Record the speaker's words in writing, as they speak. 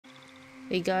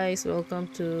Hey guys, welcome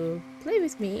to Play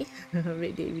With Me,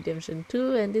 Red Dead Redemption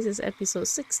 2, and this is episode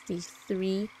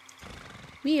 63.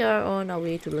 We are on our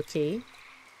way to Lakay.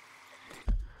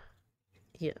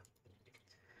 Here.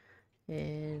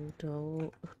 And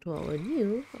to our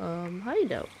new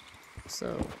hideout.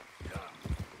 So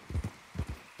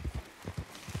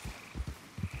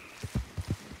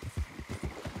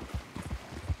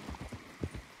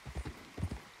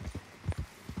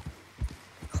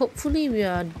hopefully we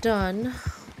are done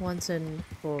once and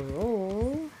for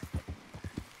all.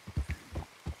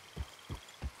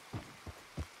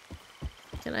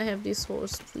 Can I have this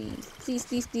horse, please? Please,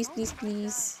 please, please, please,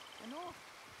 please.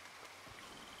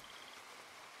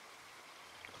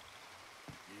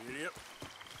 Yep.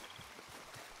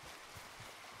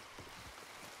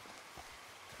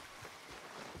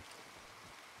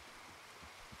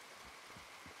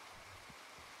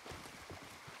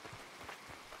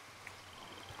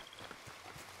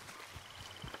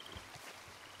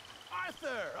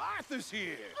 Arthur's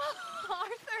here. Oh,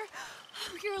 Arthur,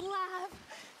 oh, you're alive.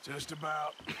 Just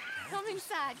about. Come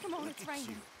inside. Come on, it's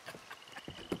raining.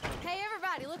 Hey,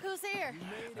 everybody, look who's here.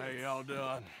 How y'all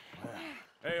doing?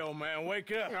 Hey, old man,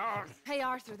 wake up. Hey,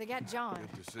 Arthur, they got John.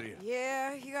 Good to see you.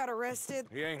 Yeah, he got arrested.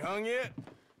 He ain't hung yet?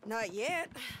 Not yet.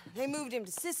 They moved him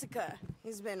to Sisika.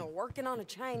 He's been working on a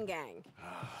chain gang.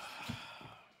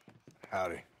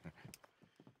 Howdy.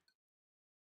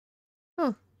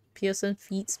 Huh. Pearson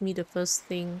feeds me the first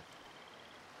thing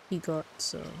he got,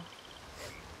 so...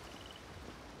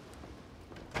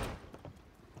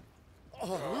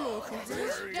 Oh,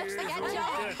 there he is. They got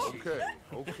John.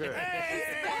 Okay.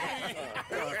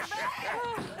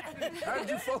 How did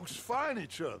you folks find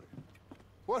each other?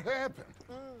 What happened?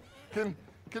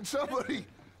 Can somebody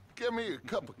get me a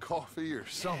cup of coffee or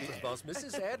something? It was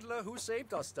Mrs. Adler who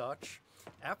saved us, Dutch.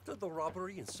 After the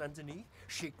robbery in Saint Denis,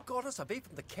 she got us away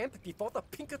from the camp before the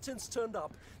Pinkertons turned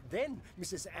up. Then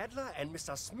Mrs. Adler and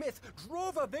Mr. Smith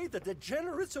drove away the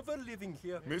degenerates who were living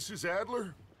here. Mrs.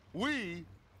 Adler, we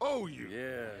owe you.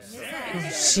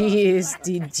 Yes. She is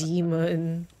the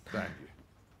demon. Thank you.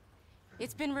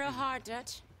 It's been real hard,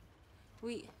 Dutch.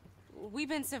 We've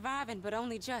been surviving, but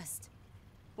only just.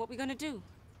 What we gonna do?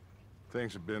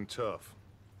 Things have been tough.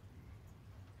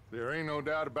 There ain't no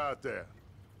doubt about that.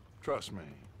 Trust me.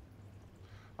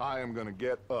 I am gonna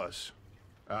get us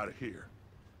out of here.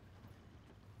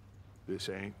 This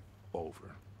ain't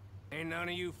over. Ain't none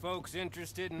of you folks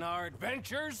interested in our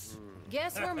adventures?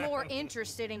 Guess we're more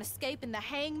interested in escaping the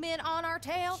hangmen on our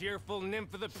tail? Cheerful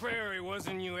nymph of the prairie,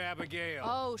 wasn't you, Abigail?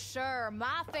 Oh, sure.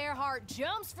 My fair heart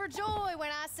jumps for joy when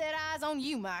I set eyes on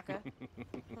you, Micah.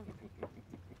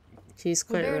 She's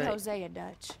We quite buried right. Hosea,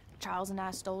 Dutch. Charles and I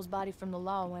stole his body from the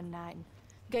law one night and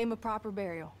gave him a proper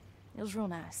burial. It was real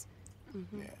nice.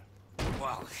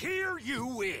 Well, here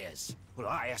you is. Well,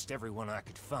 I asked everyone I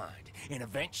could find, and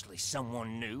eventually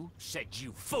someone new said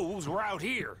you fools were out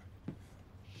here.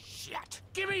 Shit.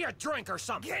 Give me a drink or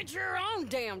something. Get your own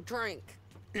damn drink.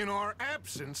 In our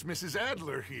absence, Mrs.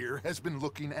 Adler here has been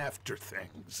looking after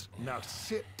things. Now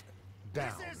sit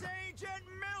down. This is Agent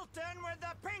Milton with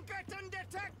the Pinkerton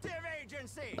Detective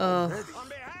Agency. Oh On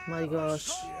behalf my of gosh.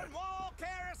 Stonewall,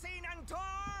 Kerosene, and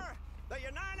Tar, the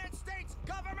United States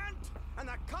government and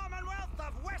the Commonwealth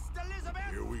of West Elizabeth,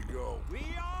 Here we go. we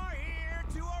are here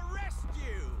to arrest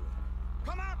you.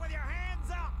 Come out with your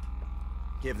hands up.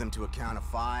 Give them to a count of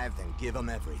 5, then give them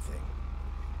everything.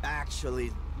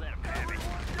 Actually, Let him have it.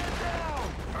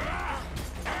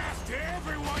 Asked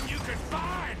everyone you could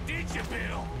find, did you,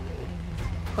 Bill?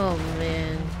 Oh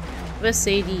man. Where's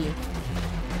Sadie?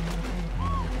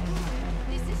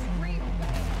 This is real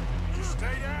bad.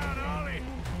 Stay down, Ollie.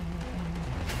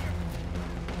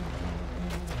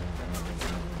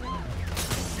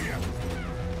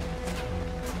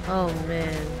 Oh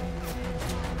man.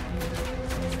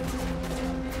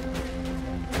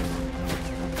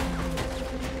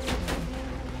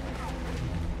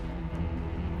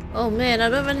 Oh man, I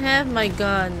don't even have my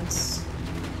guns.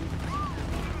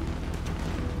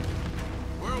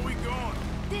 Where are we going?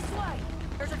 This way.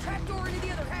 There's a trapdoor into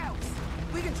the other house.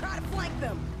 We can try to flank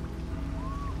them.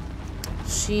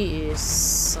 She is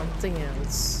something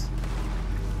else.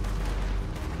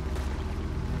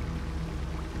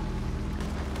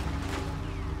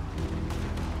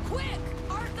 Quick,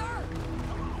 Arthur!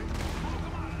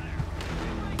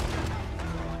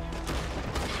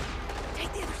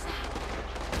 Take the other side.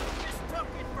 Just took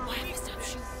it for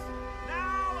weakness.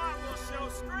 Now I will show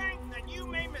strength, and you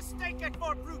may mistake it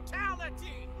for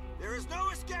brutality. There is no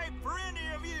escape for any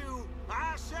of you.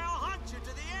 I shall hunt you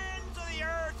to the ends of the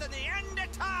earth and the end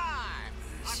of time.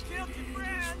 I've killed your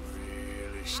friends.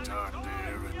 Really start to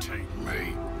irritate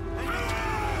me.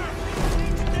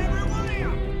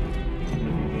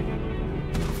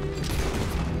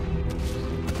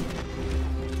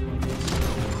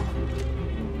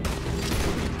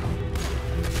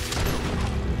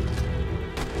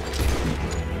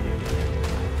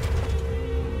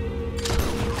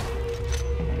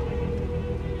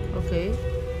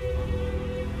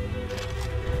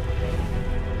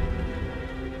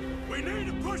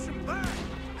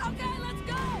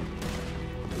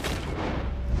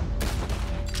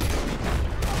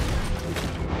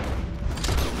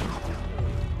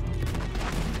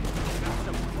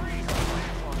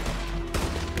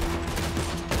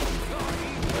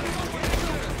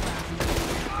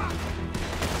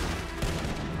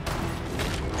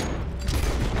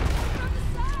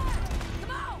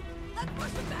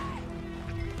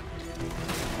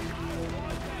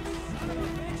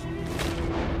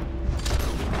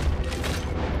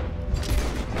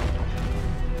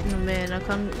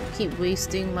 can't keep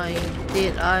wasting my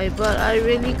dead eye, but I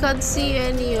really can't see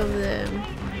any of them.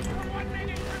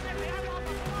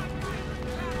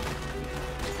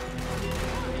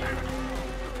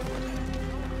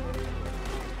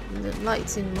 The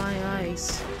light's in my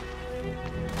eyes.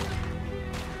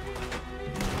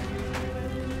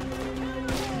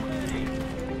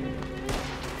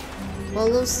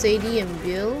 Follow Sadie and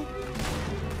Bill.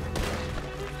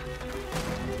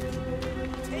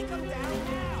 Take them down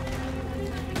now.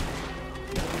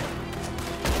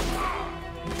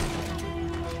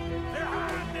 They're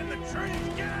hiding in the trees.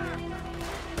 Get out!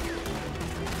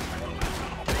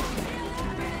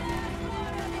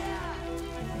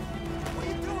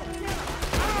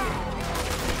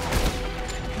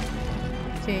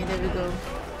 Okay, there we go.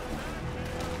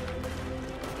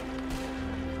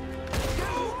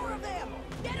 More of them.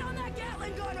 Get on that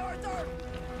Gatling gun, Arthur.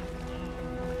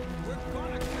 We're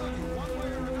gonna kill you one way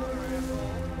or another,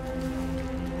 asshole.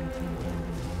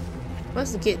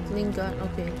 What's the Gatling gun?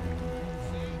 Okay.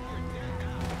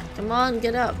 Come on,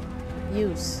 get up.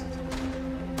 Use.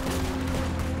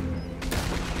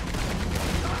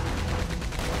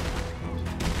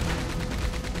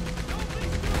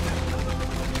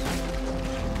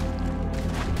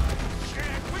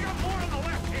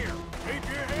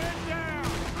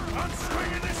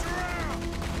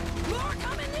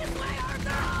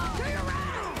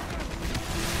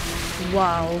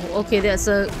 Wow, okay, that's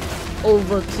a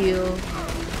overkill.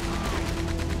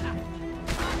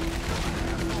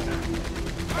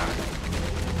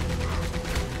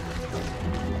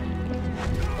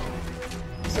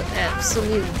 It's an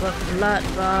absolute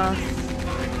bloodbath.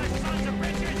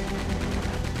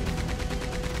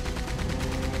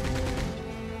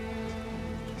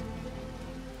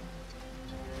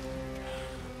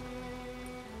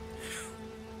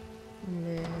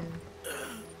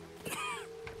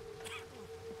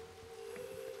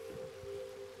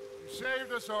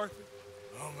 Saved us, Arthur.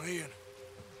 Oh, me and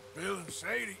Bill and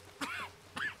Sadie.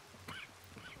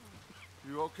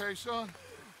 You okay, son?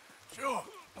 Sure.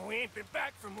 We ain't been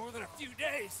back for more than a few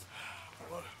days.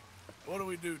 What do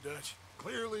we do, Dutch?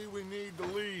 Clearly, we need to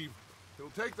leave. It'll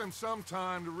take them some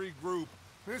time to regroup.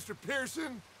 Mr.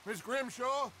 Pearson, Miss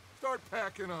Grimshaw, start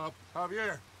packing up.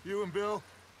 Javier, you and Bill,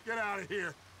 get out of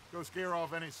here. Go scare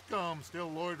off any scum still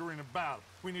loitering about.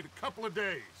 We need a couple of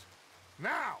days.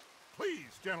 Now,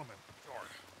 please, gentlemen. Sorry.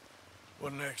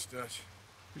 What next, Dutch?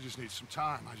 We just need some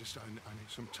time. I need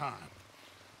some time.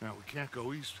 Now, we can't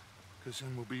go east, because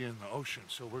then we'll be in the ocean,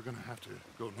 so we're gonna have to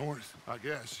go north, I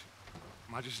guess.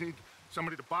 I just need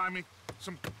somebody to buy me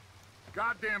some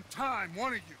goddamn time,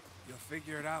 one of you. You'll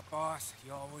figure it out, boss.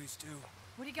 You always do.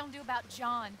 What are you gonna do about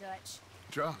John, Dutch?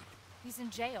 John? He's in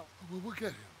jail. We'll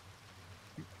get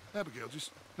him. Abigail,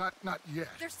 just not yet.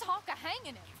 There's talk of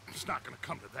hanging him. It's not gonna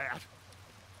come to that.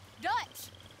 Dutch!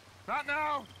 Not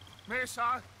now, Miss.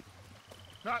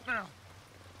 Not now.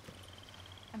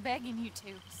 I'm begging you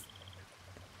to.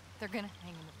 They're gonna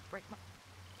hang him. Break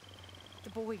the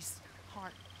boy's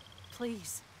heart.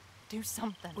 Please, do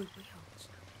something. We will.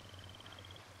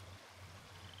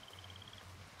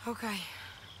 Okay.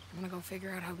 I'm gonna go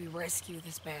figure out how we rescue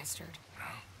this bastard.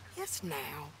 Yes,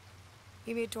 now.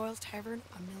 Meet me at Doyle's Tavern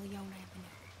on Million Avenue.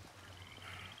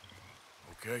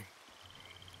 Okay.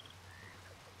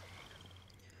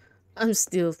 I'm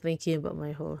still thinking about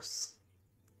my horse.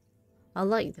 I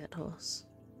like that horse.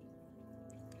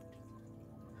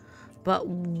 But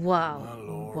wow. My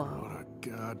Lord, wow. what a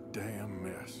goddamn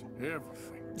mess.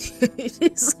 Everything. It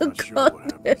is a Not sure what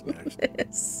goddamn happens next.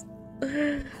 mess.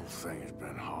 The whole thing has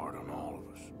been hard on all of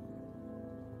us.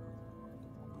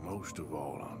 Most of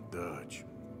all on Dutch,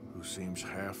 who seems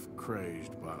half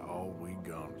crazed by all we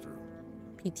gone through.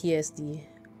 PTSD.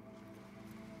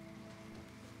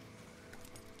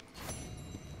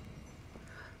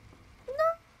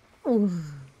 No.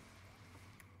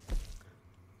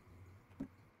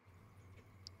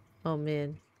 Oh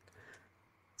man.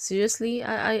 Seriously,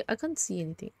 I can't see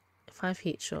anything. 5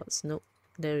 headshots. Nope.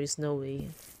 There is no way.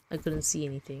 I couldn't see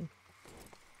anything.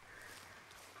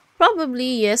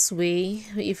 Probably yes way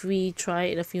if we try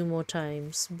it a few more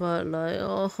times. But like,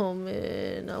 oh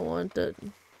man, I wanted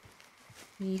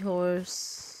me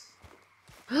horse.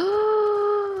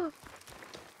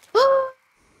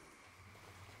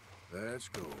 Let's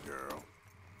go, girl.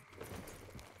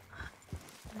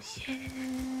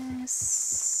 Yes.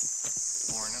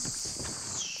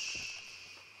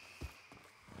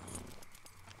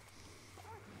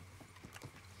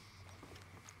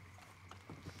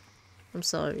 I'm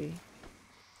sorry.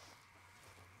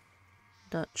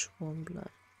 Dutch warm blood.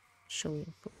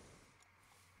 Showing.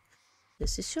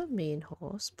 This is your main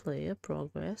horse. Player.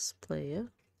 Progress. Player.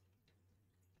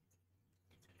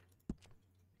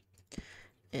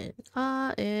 And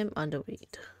I am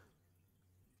underweight.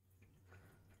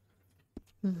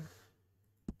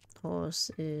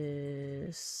 Horse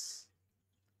is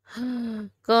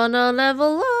gonna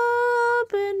level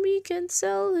up and we can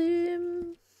sell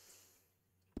him.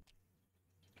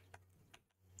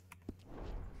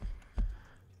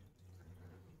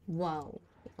 Wow.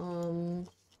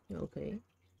 Okay.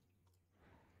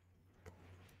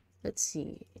 Let's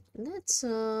see. Let's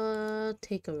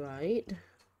take a ride.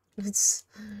 It's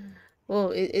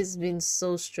been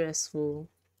so stressful.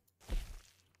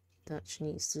 Dutch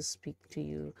needs to speak to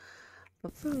you.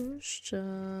 But first,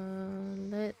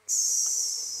 let's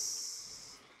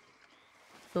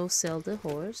go sell the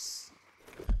horse.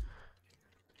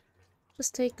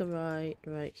 Just take a ride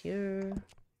right here.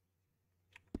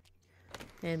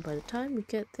 And by the time we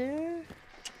get there...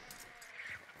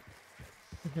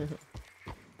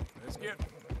 Let's get...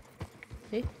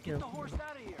 Hey, Get the horse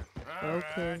out of here.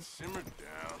 Okay. Alright, simmer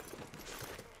down.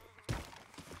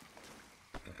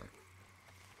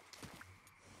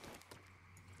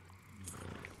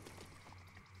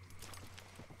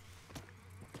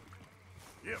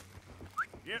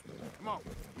 Yep, come on.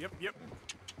 Yep.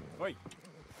 Wait.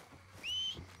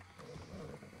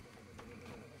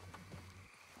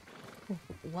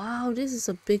 Wow, this is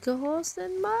a bigger horse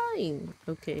than mine.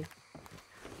 Okay.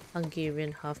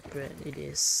 Hungarian half-bred it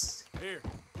is. Here.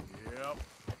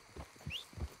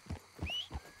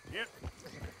 Yep.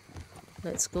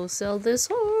 Let's go sell this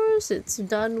horse. It's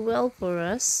done well for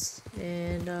us.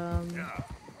 And Yeah.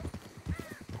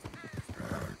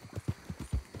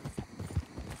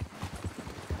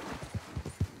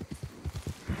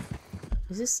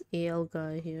 is this AL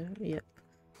guy here? Yep.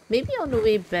 Maybe on the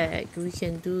way back we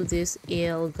can do this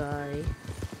AL guy.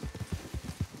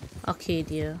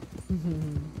 Arcadia.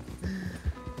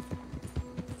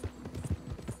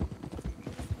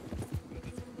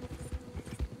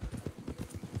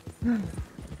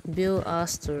 Bill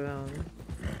asked around.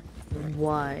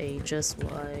 Why? Just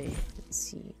why? Let's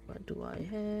see. What do I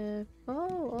have?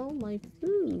 Oh, all my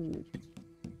food.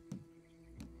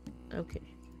 Okay.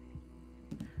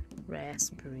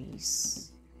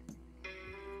 Raspberries.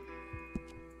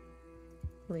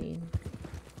 Plain.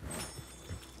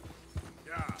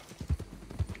 Yeah.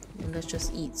 And let's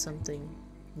just eat something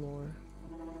more.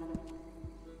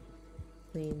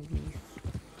 Plain beef.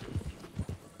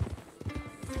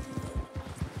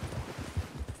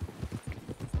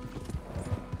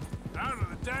 Out of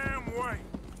the damn way.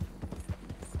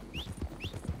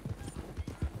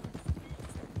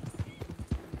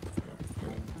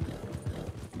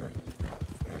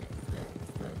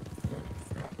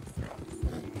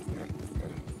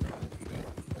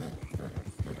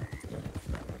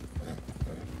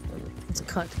 Let's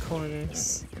cut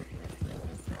corners.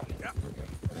 Yep.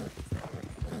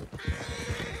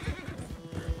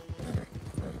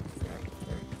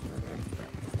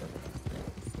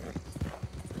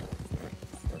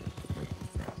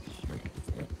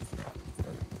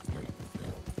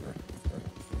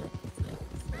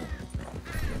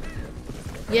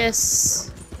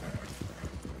 Yes.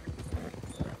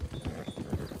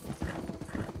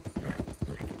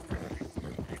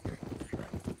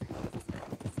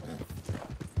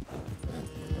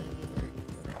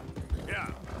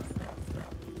 Yeah.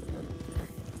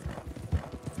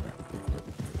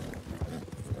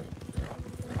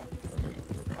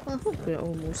 I hope we're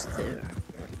almost there.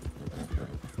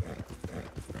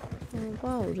 Oh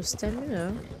wow, the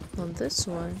stamina on this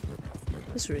one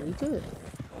is really good.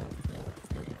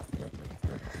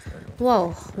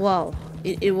 Wow.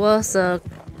 It was a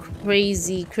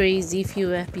crazy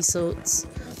few episodes.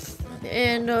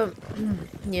 And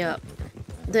yeah,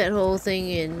 that whole thing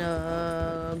in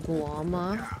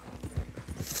Guama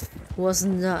was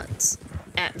nuts.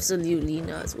 Absolutely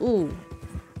nuts. Ooh.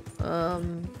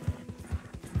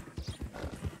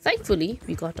 Thankfully,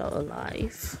 we got out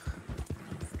alive.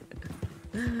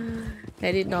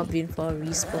 Had it not been for a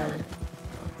respawn.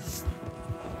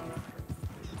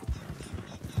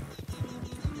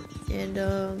 And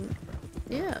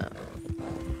yeah.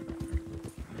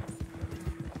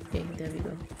 Okay, there we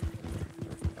go.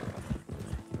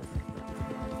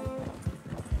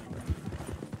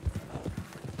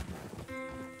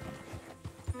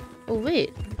 Oh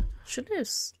wait, should I have?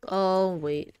 Oh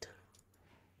wait.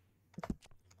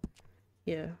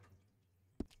 Here.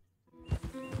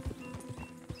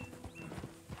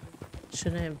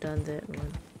 Shouldn't have done that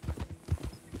one.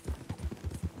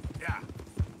 Yeah.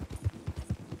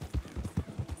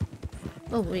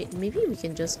 Oh wait, maybe we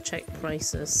can just check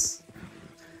prices.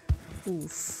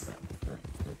 Oof.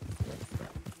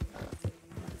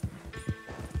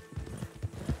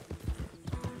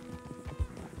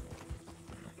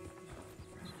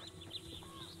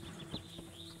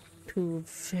 Two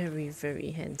very,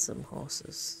 very handsome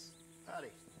horses. Howdy.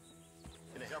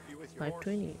 Can I help you with your horse?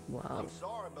 520. Wow. I'm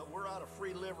sorry, but we're out of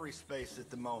free livery space at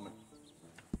the moment.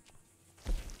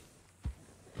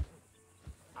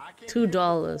 I can't $2. give you the full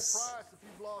price if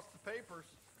you've lost the papers.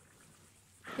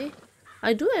 Hey,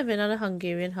 I do have another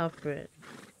Hungarian half-bred.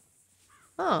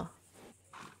 Oh.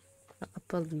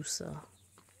 Appaloosa.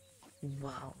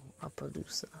 Wow,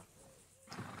 Appaloosa.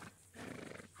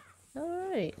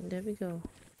 Alright, there we go.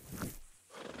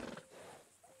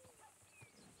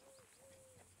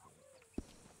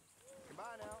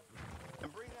 Goodbye now.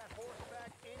 And bring that horse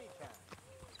back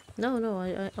anytime. No,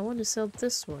 I want to sell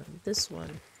this one. This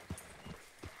one.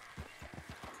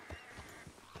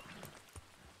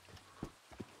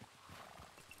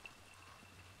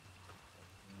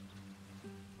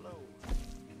 Hello.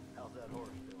 How's that horse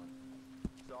doing?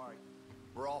 Sorry.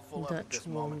 We're all full up at Dutch this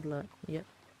warm moment. blood. Yep.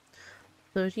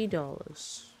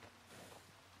 $30.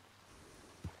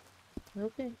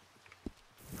 Okay.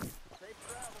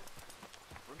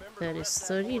 That is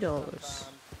 $30.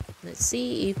 Let's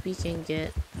see if we can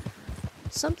get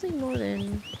something more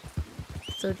than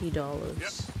 $30.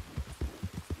 Yep.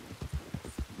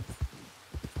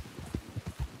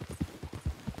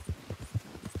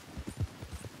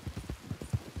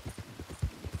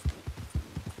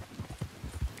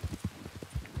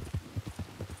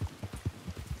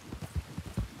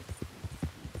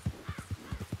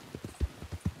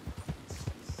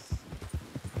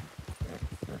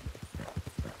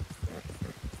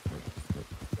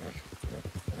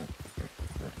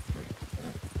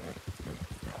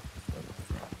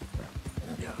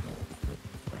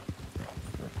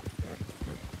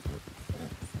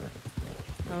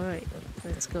 Alright,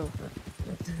 let's go.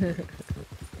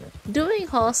 Doing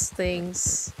horse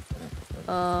things.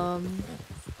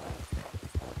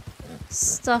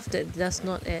 Stuff that does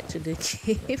not add to the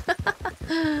game.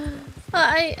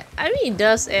 I mean it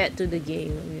does add to the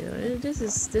game, you know. This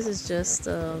is just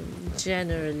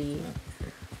generally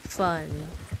fun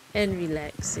and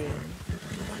relaxing.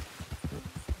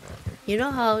 You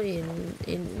know how in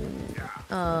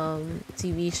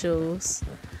TV shows,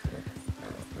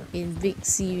 in big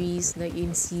series, like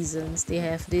in seasons, they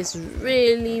have this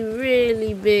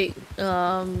really big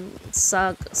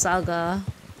saga,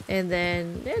 and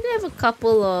then they have a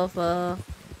couple of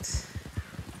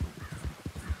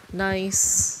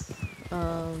nice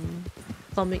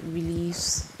comic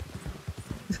reliefs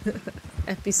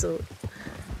episode.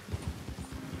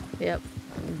 Yep,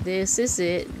 this is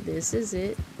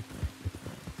it.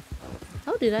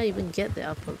 How did I even get the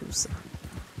Appaloosa?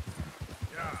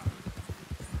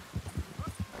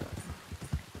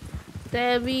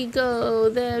 There we go,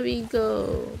 there we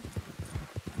go.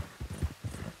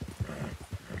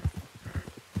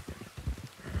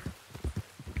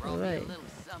 Alright.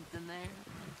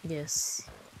 Yes.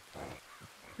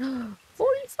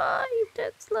 45!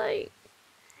 That's like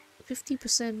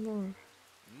 50% more.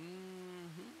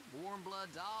 Warm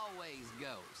bloods always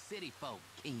go. City folk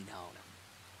keen on them.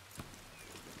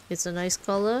 It's a nice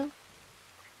color.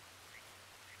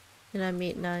 And I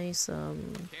made nice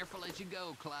Careful as you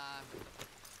go, Clive.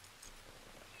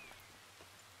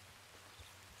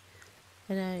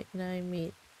 and I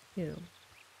made, you know,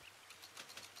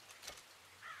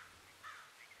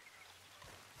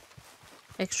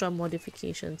 extra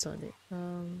modifications on it.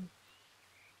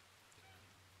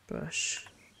 Brush.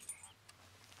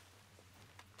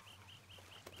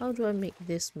 How do I make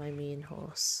this my main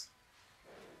horse?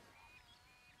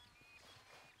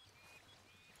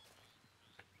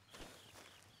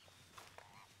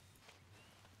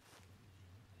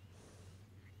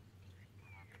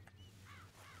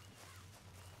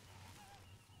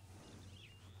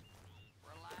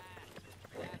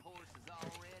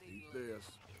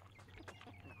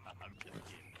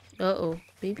 Uh-oh,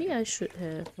 maybe I should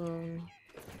have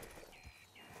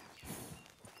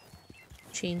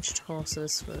changed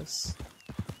horses first.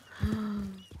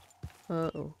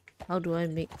 Uh-oh, how do I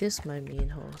make this my main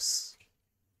horse?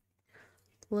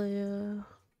 Player.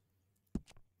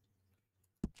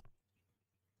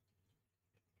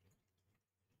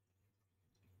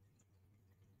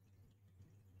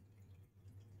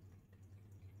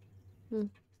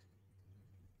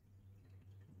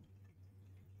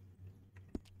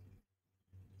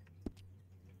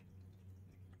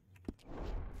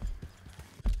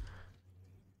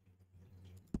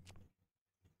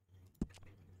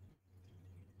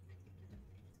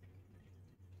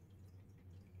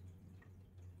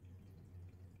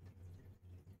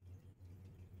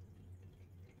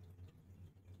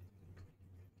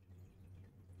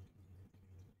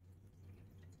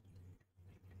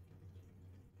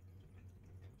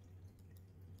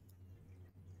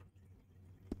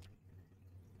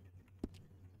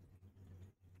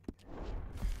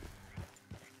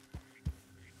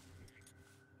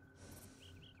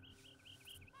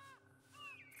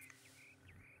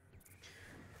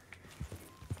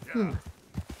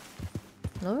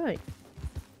 Alright.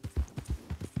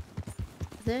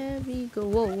 There we go.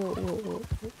 Whoa, whoa, whoa,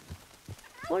 whoa.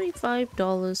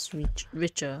 $45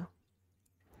 richer.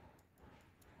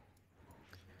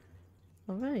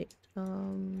 Alright.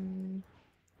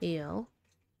 EL.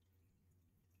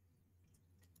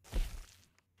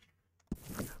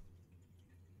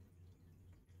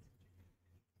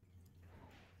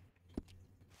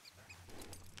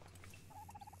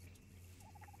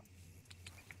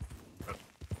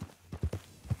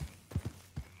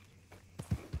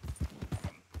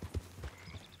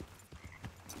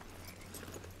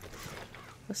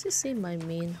 Does it say my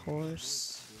main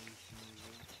horse?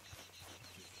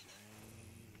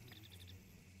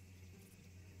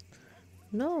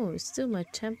 No, it's still my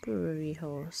temporary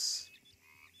horse.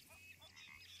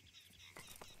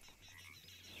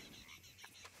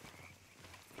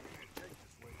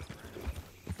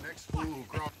 Next fool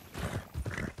cross.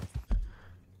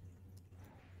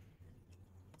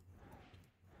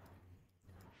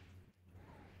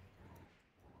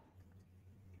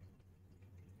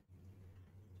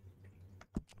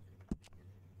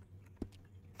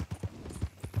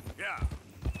 Yeah.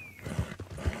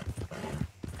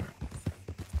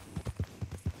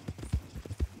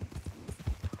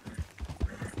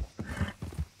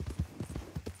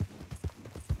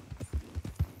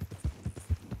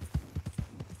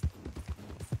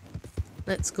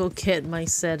 Let's go get my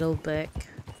saddle back.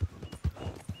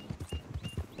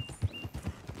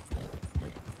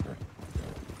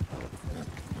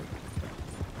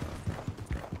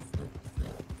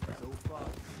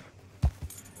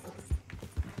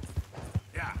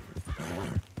 Yeah.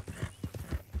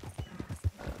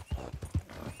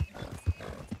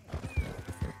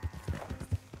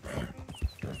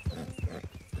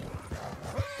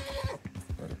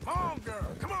 Come on,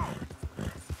 girl. Come on.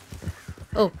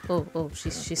 Oh,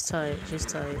 she's tired. She's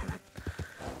tired.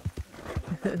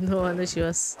 No wonder she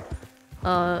was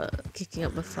kicking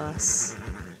up a fuss.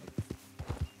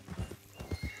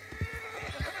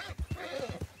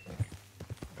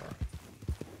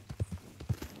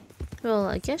 Well,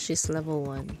 I guess she's level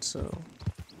 1, so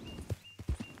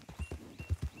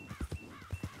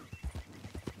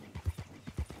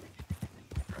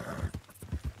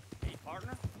Hey,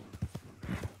 partner?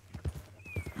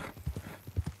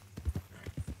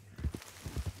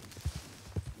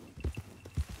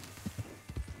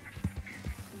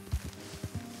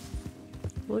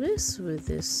 what is with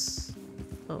this?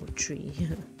 Oh, tree.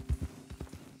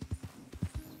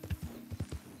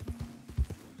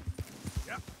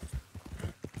 Yep.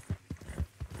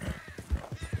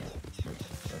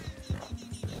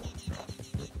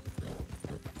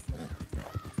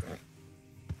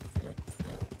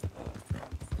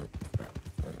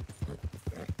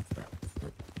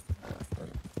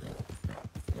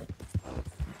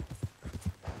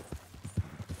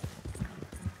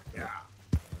 Yeah.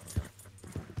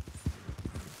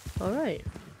 Alright,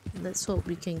 let's hope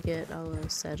we can get our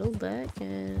saddle back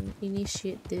and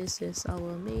initiate this as our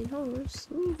main horse.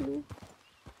 Woohoo.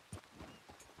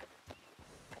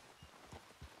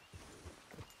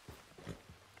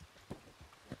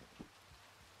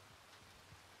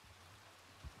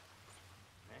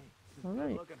 Hey, All right.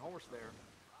 good looking horse there.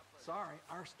 Sorry,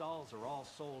 our stalls are all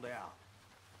sold out.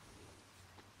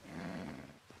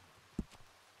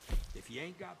 If you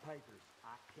ain't got papers,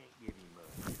 I can't give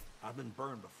you much. I've been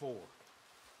burned before.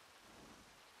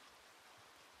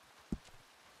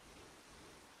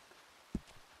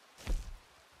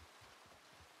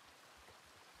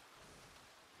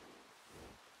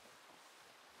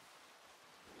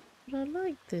 But I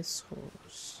like this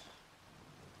horse.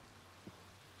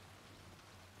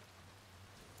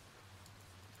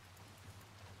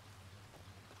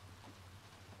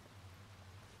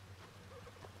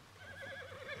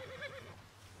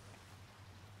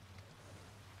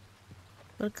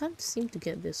 But I can't seem to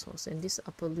get this horse, and this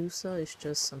Appaloosa is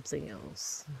just something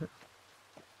else.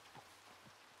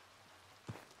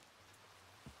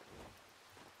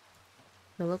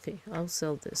 Well, okay, I'll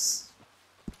sell this.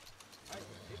 Hey,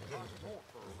 it costs more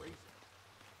for a reason.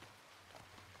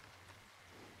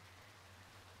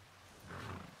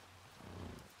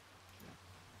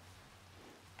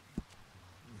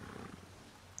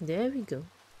 There we go.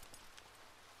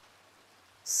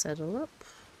 Settle up,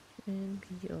 and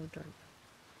you're done.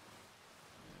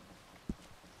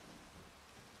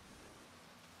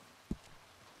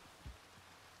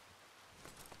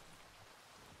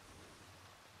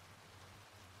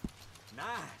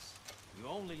 Nice. You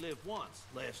only live once,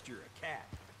 lest you're a cat.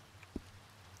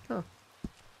 Oh.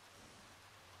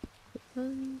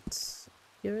 And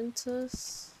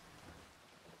Urantus.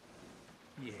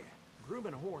 Yeah,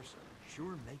 grooming a horse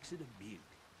Sure makes it a beaut.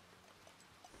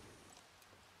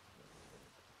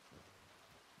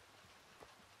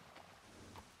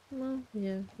 Well,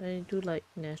 yeah, I do like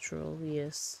natural,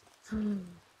 yes.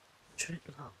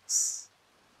 Dreadlocks.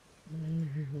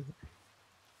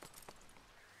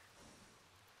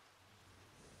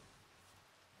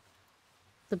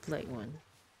 The black one.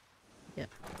 Yeah.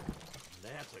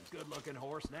 That's a good-looking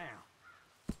horse now.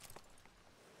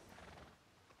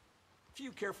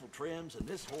 Few careful trims and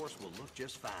this horse will look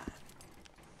just fine.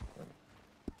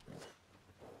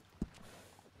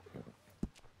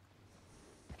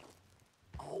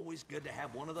 Always good to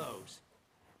have one of those.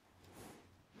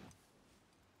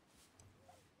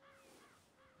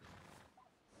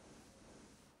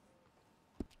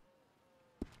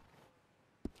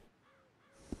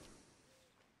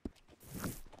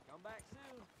 Come back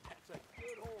soon. That's a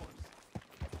good horse.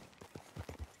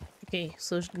 Okay,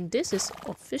 so this is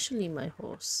officially my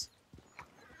horse.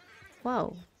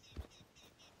 Wow.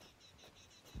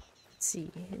 Let's see,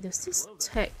 there's this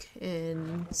tech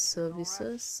and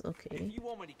services. Okay. If you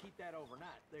want me to keep that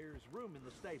overnight, there's room in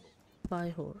the stable. Buy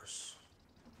horse.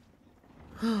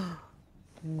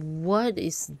 What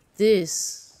is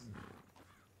this?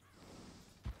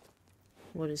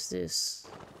 What is this?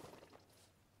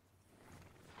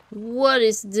 What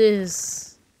is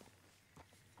this?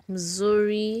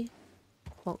 Missouri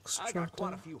Fox I got quite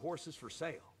a Trotter. few horses for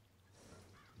sale.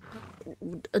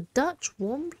 A Dutch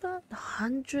warm blood,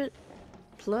 100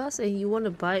 plus, and you want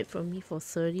to buy it from me for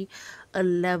 30? A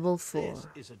level 4.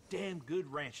 This is a damn good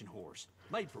ranching horse,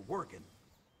 made for working.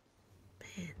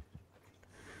 Man,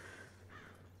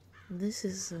 this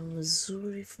is a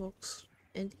Missouri Fox,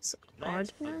 and it's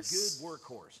That's a Artemis. good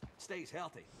workhorse. Stays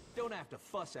healthy. Don't have to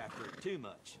fuss after it too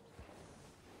much.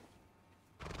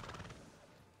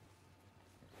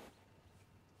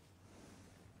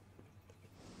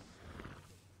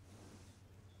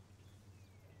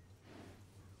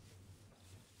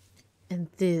 And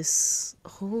this,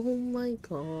 oh my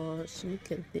gosh,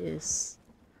 look at this.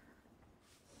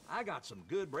 I got some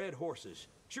good bred horses.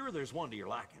 Sure there's one to your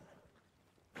liking.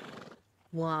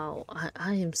 Wow,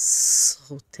 I am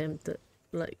so tempted,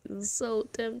 like so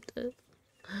tempted.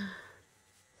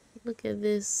 Look at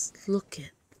this, look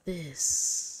at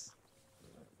this.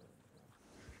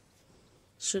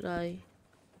 Should I?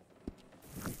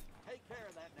 Take care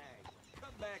of that nag.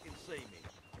 Come back and see me.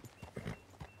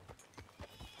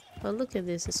 But look at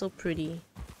this, it's so pretty.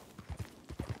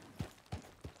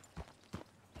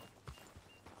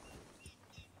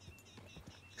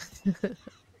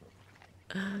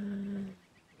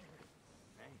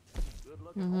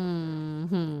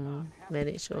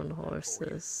 Manage your own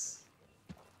horses.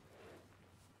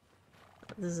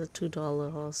 This is a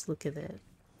 $2 horse, look at that.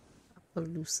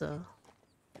 Appaloosa.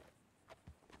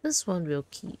 This one we'll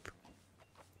keep.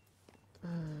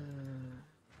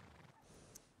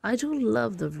 I do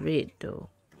love the red though.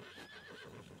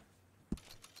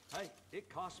 Hey, it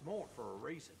costs more for a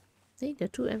reason. See, there are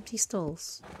 2 empty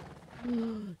stalls.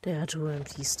 There are 2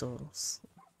 empty stalls.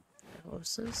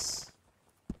 Horses.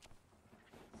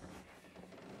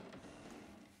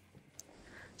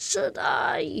 Should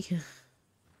I?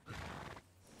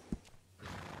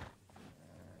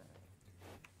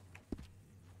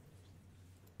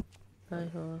 Buy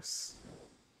horse.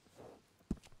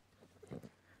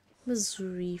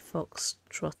 Missouri Fox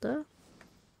Trotter.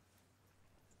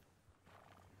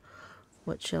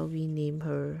 What shall we name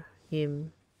her?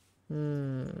 Him?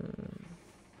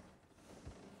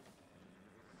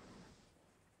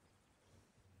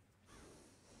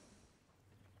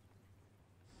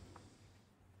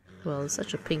 Well, it's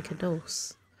such a pink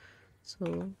nose.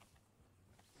 So,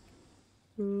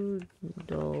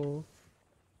 Rudolph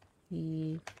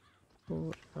E-O-L-P-H.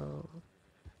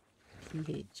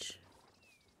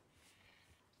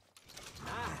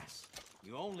 Nice.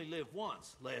 You only live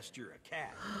once, lest you're a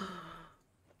cat.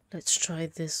 Let's try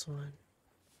this one.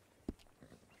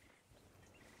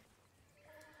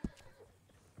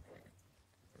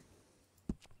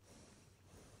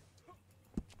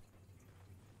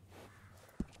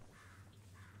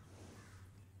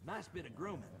 Nice bit of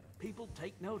grooming. People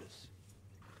take notice.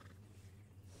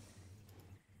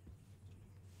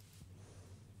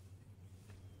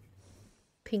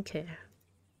 Pink hair.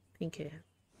 Pink hair.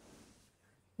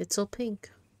 It's all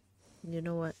pink. You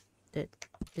know what?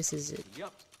 This is it.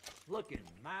 Yup. Looking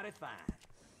mighty fine.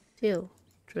 Tail.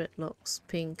 Dreadlocks.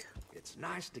 Pink. It's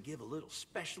nice to give a little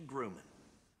special grooming.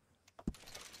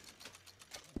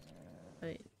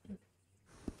 Right.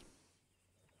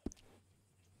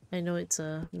 I know it's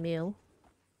a male.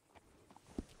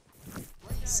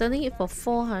 Selling it for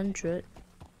 400.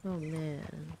 Oh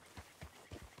man.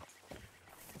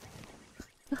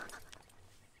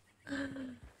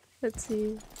 Let's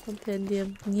see.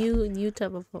 Compendium. New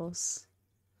type of horse.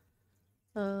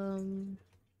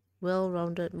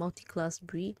 Well-rounded multi-class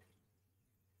breed.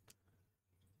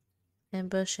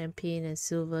 Amber, Champagne, and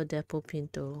Silver Dapple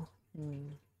Pinto.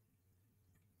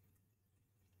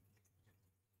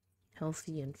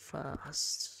 Healthy and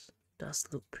fast. Does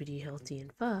look pretty healthy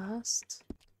and fast.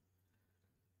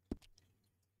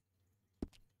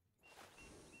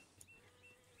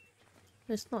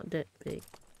 It's not that big.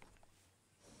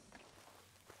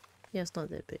 Yeah, it's not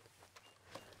that big.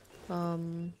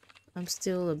 I'm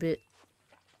still a bit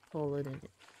taller than it.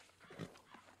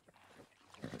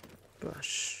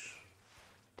 Brush.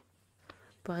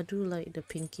 But I do like the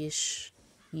pinkish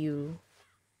hue.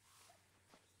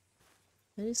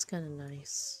 That is kind of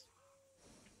nice.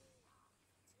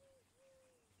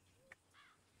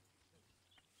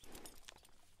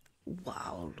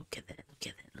 Wow, look at that, look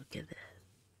at that, look at that.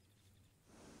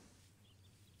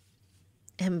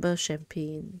 Amber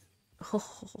Champagne.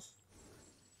 Oh,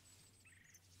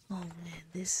 oh man,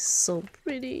 this is so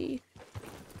pretty.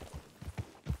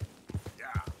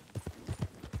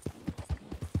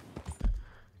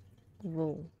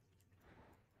 Whoa.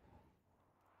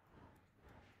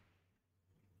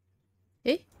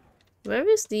 Hey, where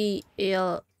is the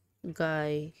AL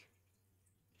guy?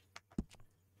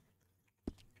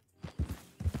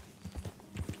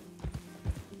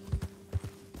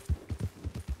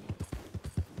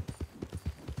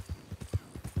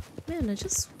 Man, I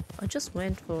just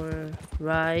went for a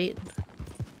ride.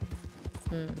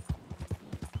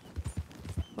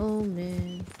 Oh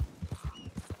man.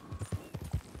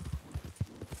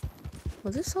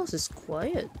 Well, this house is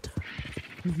quiet.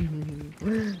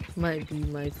 Might be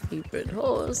my favorite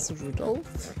horse,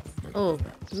 Rudolph. Oh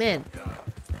man.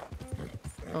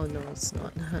 Oh no, it's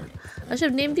not. I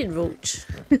should have named it Roach.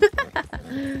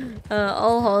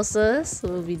 All horses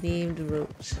will be named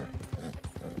Roach.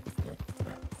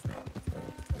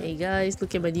 Hey guys,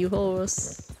 look at my new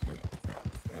horse.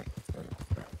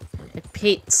 I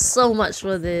paid so much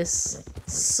for this.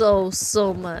 So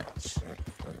much.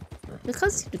 I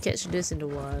can't seem to catch this in the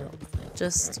wild.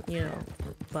 Just, you know,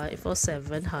 buy it for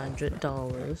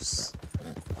 $700.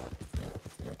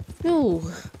 Ooh.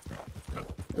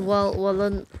 While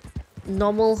a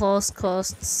normal horse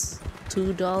costs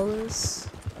 $2.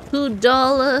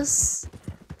 $2!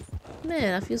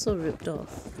 Man, I feel so ripped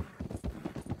off.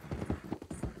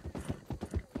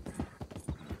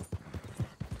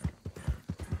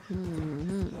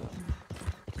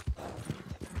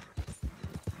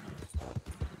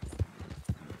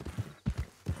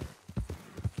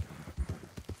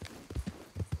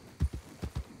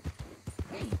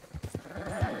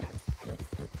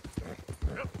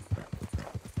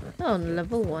 On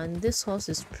level 1, this horse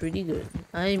is pretty good.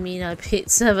 I mean, I paid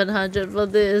 700 for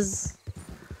this.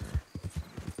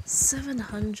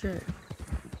 700.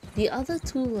 The other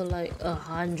two were like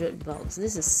 $100.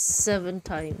 This is 7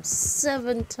 times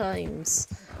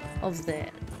of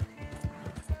that.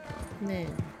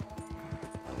 Man.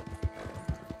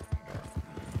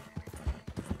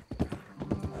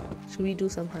 Should we do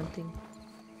some hunting?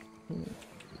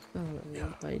 Oh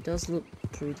yeah, but it does look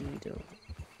pretty though.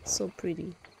 So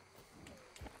pretty.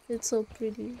 It's so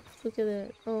pretty. Look at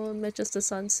that. Oh, it matches the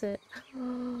sunset.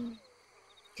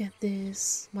 Get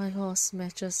this. My horse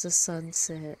matches the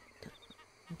sunset.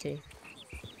 Okay.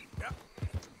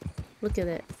 Look at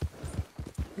that.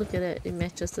 Look at that. It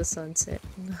matches the sunset.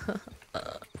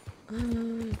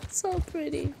 So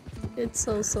pretty. It's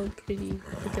so pretty.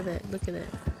 Look at that. Look at that.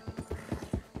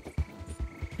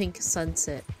 Pink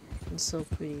sunset. It's so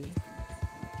pretty.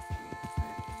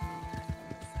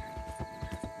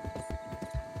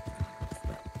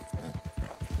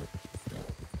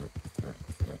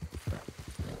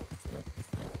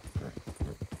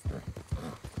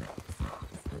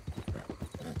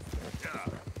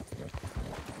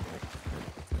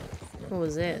 What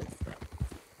was that?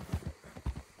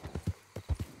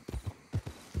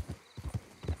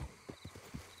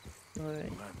 Alright.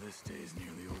 Glad this day is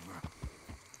nearly over.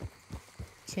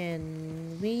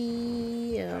 Can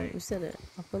we is that an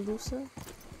Appaloosa?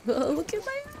 Oh, look at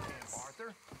my ass!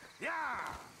 Arthur?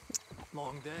 Yeah!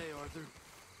 Long day, Arthur.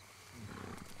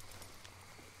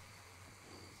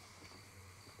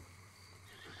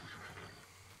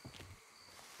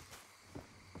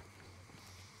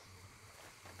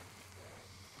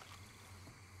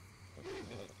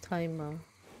 Timer.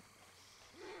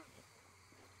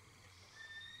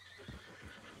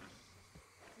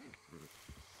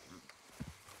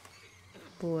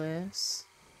 Pues.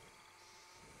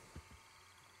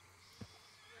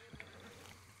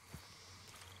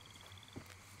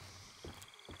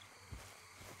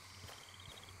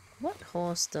 What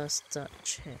horse does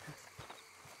Dutch have?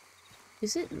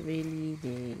 Is it really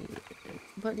the...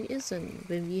 But it isn't.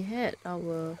 When we had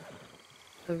our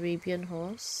Arabian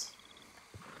horse...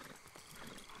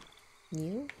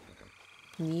 New?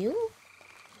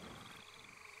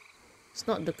 It's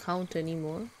not the Count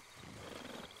anymore.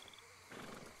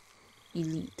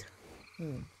 Elite.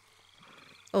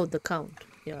 Oh, the Count.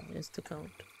 Yeah, it's the Count.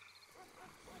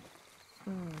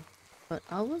 But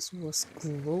ours was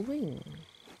glowing.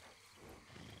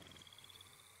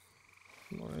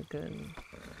 Morgan.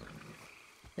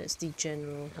 That's the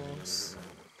general horse.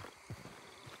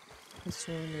 This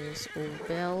one is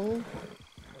Obel.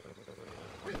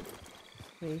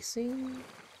 Racing.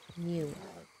 New.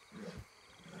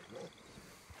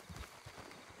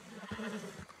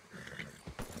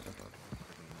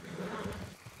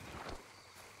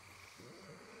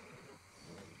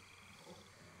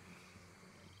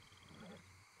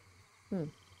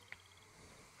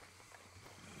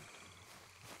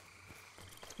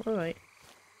 Alright.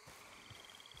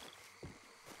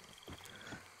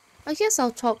 I guess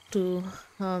I'll talk to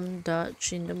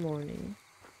Dutch in the morning.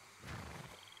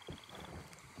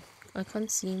 I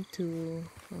can't seem to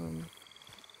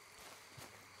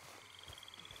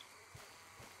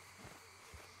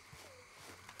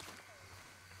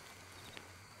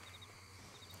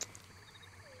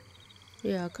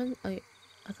yeah, I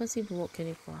can't seem to walk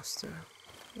any faster.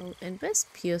 Oh, and where's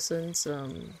Pearson's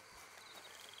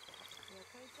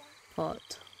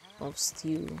pot of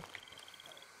stew?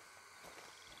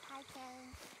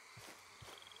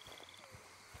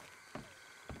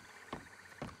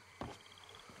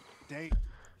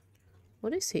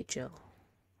 What is HL?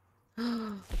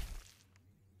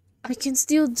 I can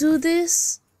still do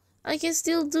this? I can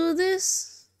still do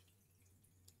this?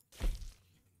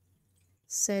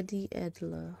 Sadie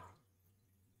Adler.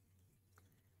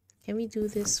 Can we do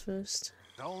this first?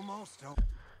 Almost.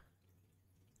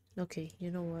 Okay, you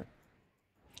know what?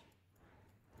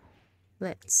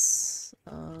 Let's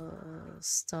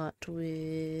start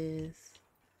with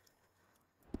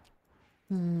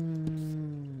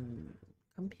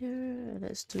come here,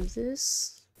 let's do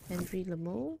this. Henry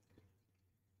Lamo.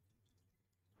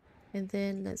 And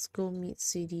then let's go meet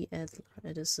Sadie Adler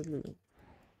at a saloon.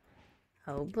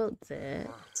 How about that?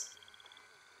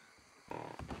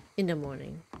 In the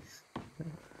morning.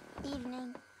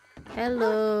 Evening.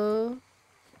 Hello.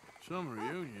 Some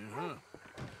reunion, huh?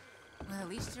 Well, at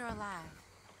least you're alive.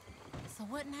 So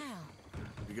what now?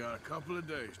 You got a couple of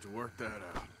days to work that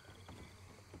out.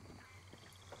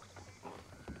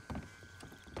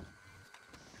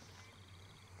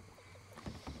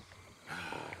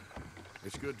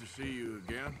 It's good to see you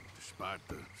again, despite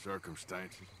the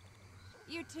circumstances.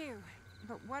 You too.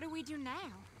 But what do we do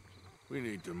now? We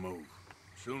need to move,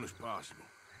 as soon as possible.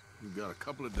 We've got a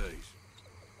couple of days.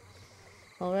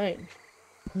 Alright.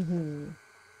 Oh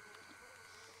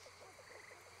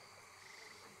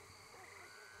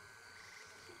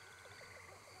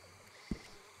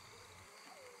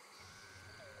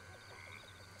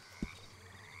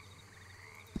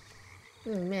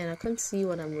man, I can't see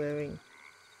what I'm wearing.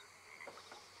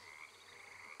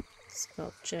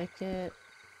 Scout jacket.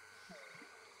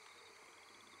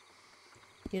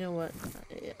 You know what?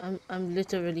 I'm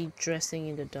literally dressing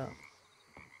in the dark.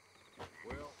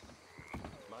 Well,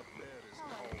 my bed is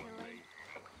calling.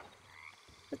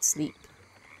 Let's sleep.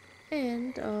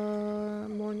 And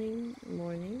morning,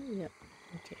 yeah,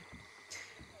 okay.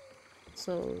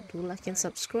 So do like and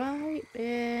subscribe,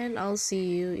 and I'll see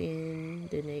you in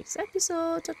the next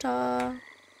episode. Ta-ta!